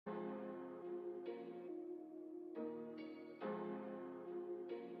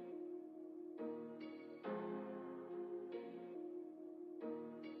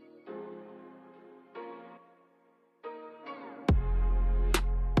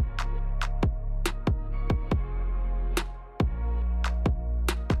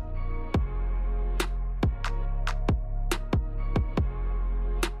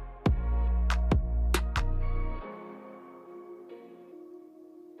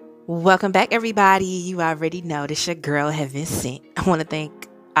Welcome back, everybody. You already know this your girl Heaven Sent. I want to thank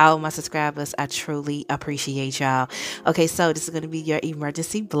all my subscribers. I truly appreciate y'all. Okay, so this is going to be your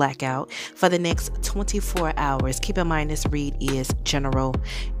emergency blackout for the next 24 hours. Keep in mind this read is general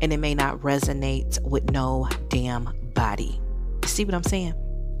and it may not resonate with no damn body. See what I'm saying?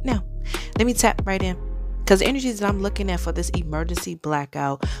 Now, let me tap right in. Because the energies that I'm looking at for this emergency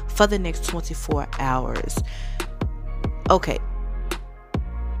blackout for the next 24 hours. Okay,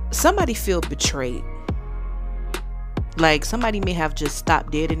 somebody feel betrayed. Like somebody may have just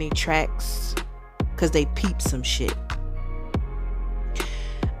stopped dead in their tracks because they peeped some shit.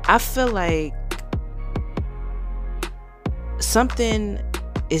 I feel like something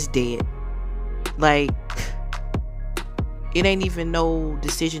is dead. Like it ain't even no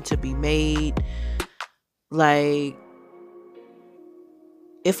decision to be made. Like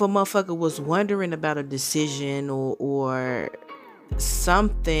if a motherfucker was wondering about a decision or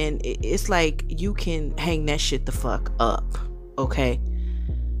something, it's like you can hang that shit the fuck up. Okay,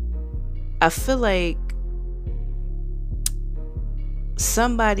 I feel like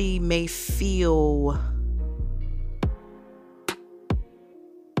somebody may feel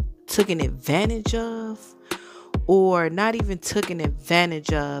taken advantage of, or not even taken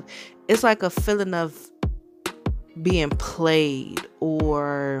advantage of. It's like a feeling of being played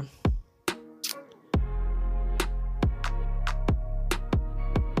or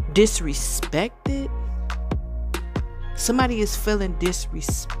disrespected. Somebody is feeling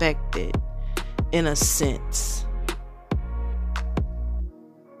disrespected in a sense.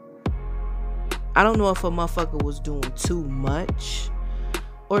 I don't know if a motherfucker was doing too much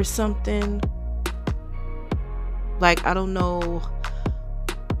or something. Like, I don't know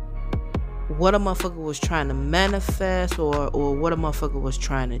what a motherfucker was trying to manifest or what a motherfucker was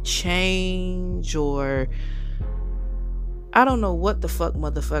trying to change, or I don't know what the fuck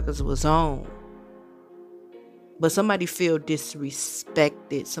motherfuckers was on. But somebody feel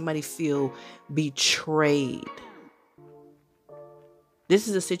disrespected. Somebody feel betrayed. This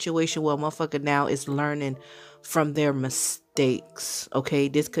is a situation where a motherfucker now is learning from their mistakes. Okay,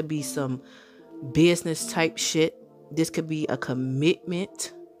 this could be some business type shit. This could be a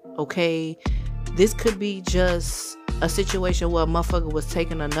commitment. Okay, this could be just a situation where a motherfucker was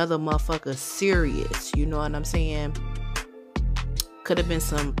taking another motherfucker serious. You know what I'm saying? Could have been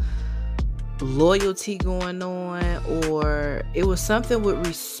some loyalty going on, or it was something with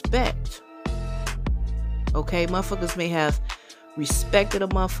respect. Okay, motherfuckers may have respected a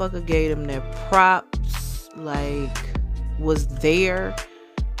motherfucker, gave them their props, like was there.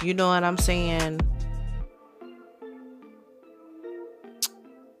 You know what I'm saying?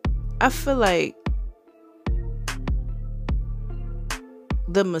 I feel like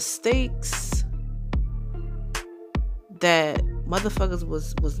the mistakes that motherfuckers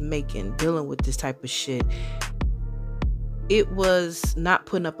was making, dealing with this type of shit, it was not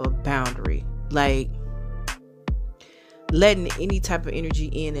putting up a boundary, like letting any type of energy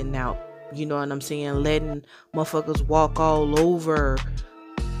in and out. You know what I'm saying? Letting motherfuckers walk all over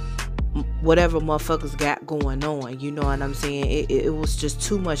whatever motherfuckers got going on. You know what I'm saying? It was just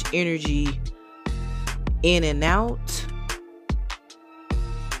too much energy in and out.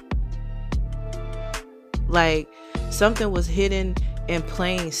 Like something was hidden in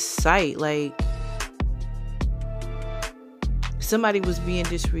plain sight. Like somebody was being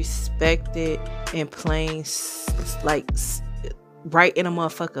disrespected in plain, like right in a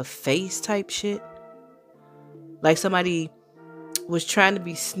motherfucker face type shit. Like somebody was trying to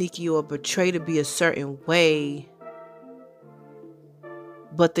be sneaky or betray to be a certain way,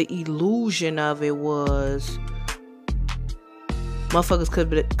 but the illusion of it was motherfuckers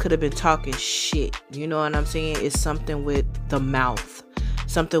could have been talking shit. You know what I'm saying? It's something with the mouth,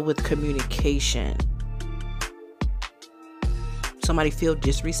 something with communication. Somebody feel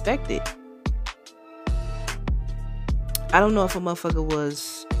disrespected. I don't know if a motherfucker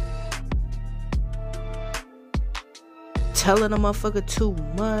was telling a motherfucker too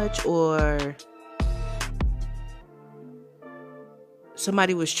much, or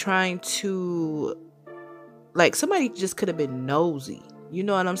somebody was trying to, like, somebody just could have been nosy. You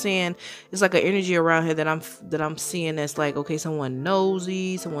know what I'm saying? It's like an energy around here that I'm seeing that's like, okay, someone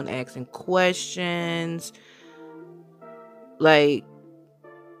nosy, someone asking questions, like,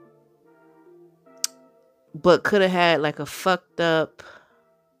 but could have had like a fucked up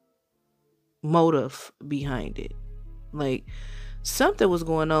motive behind it. Like something was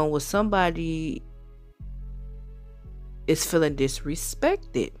going on with somebody is feeling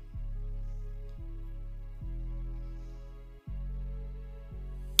disrespected.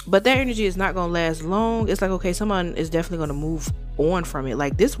 But that energy is not going to last long. It's like, okay, someone is definitely going to move on from it.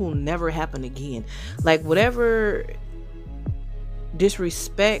 Like, this will never happen again. Like, whatever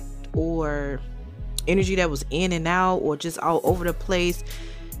disrespect or energy that was in and out or just all over the place,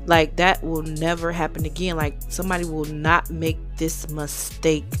 like, that will never happen again. Like, somebody will not make this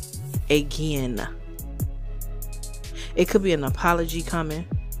mistake again. It could be an apology coming.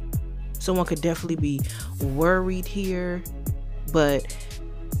 Someone could definitely be worried here, but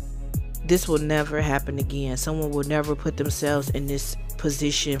this will never happen again. Someone will never put themselves in this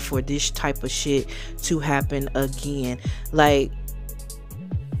position for this type of shit to happen again. Like,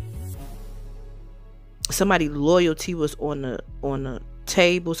 somebody loyalty was on the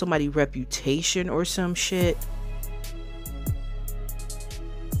table, somebody reputation or some shit.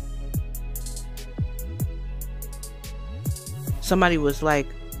 Somebody was like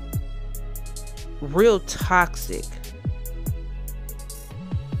real toxic,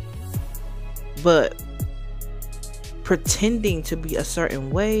 but pretending to be a certain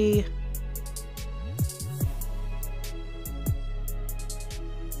way.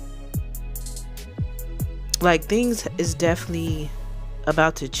 Like, things is definitely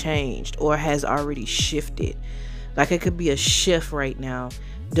about to change or has already shifted. Like, it could be a shift right now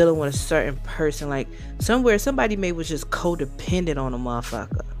dealing with a certain person. Like, somewhere somebody maybe was just codependent on a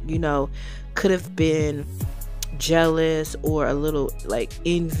motherfucker, you know, could have been jealous or a little like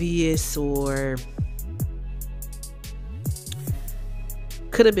envious, or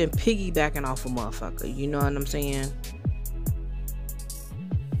could have been piggybacking off a motherfucker, you know what I'm saying?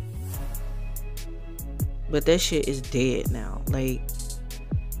 But that shit is dead now. Like,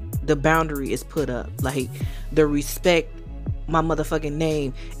 the boundary is put up. Like, the respect my motherfucking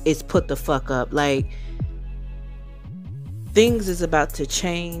name is put the fuck up. Like, things is about to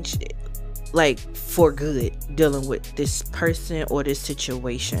change, like, for good, dealing with this person or this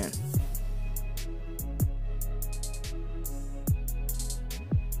situation.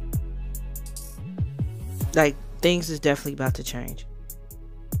 Like, things is definitely about to change.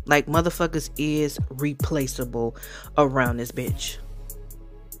 Like, motherfuckers is replaceable around this bitch.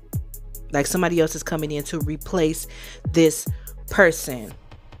 Like, somebody else is coming in to replace this person.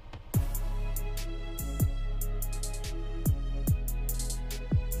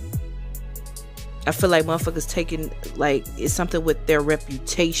 I feel like motherfuckers taking, like, it's something with their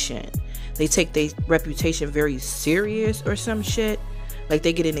reputation. They take their reputation very serious or some shit. Like,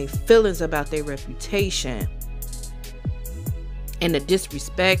 they get in their feelings about their reputation. And the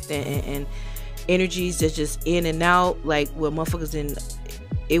disrespect and energies that's just in and out. Like, where motherfuckers in,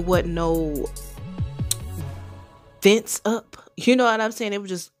 it wasn't no fence up. You know what I'm saying? It was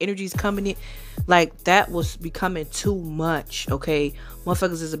just energies coming in. Like, that was becoming too much, okay?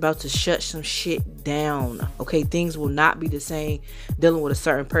 Motherfuckers is about to shut some shit down, okay? Things will not be the same dealing with a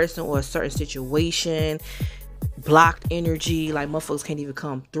certain person or a certain situation. Blocked energy, like, motherfuckers can't even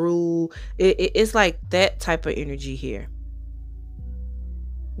come through. It's like that type of energy here.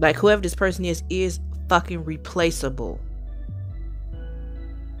 Like, whoever this person is fucking replaceable.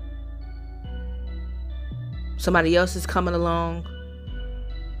 Somebody else is coming along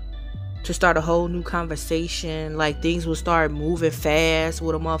to start a whole new conversation. Like, things will start moving fast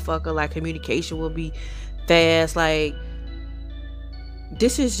with a motherfucker. Like, communication will be fast. Like,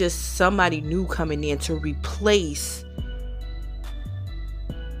 this is just somebody new coming in to replace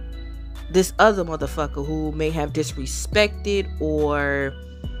this other motherfucker who may have disrespected or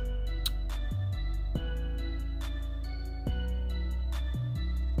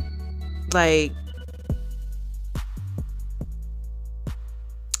like,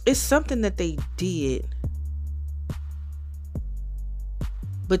 it's something that they did,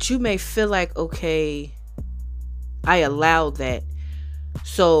 but you may feel like, okay, I allowed that,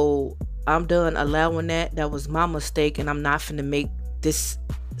 so I'm done allowing that. That was my mistake, and I'm not finna make this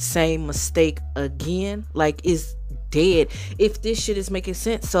same mistake again. Like, it's dead if this shit is making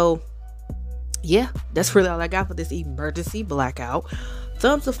sense. So yeah, that's really all I got for this emergency blackout.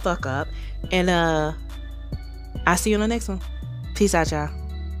 Thumbs the fuck up, and I see you on the next one. Peace out, y'all.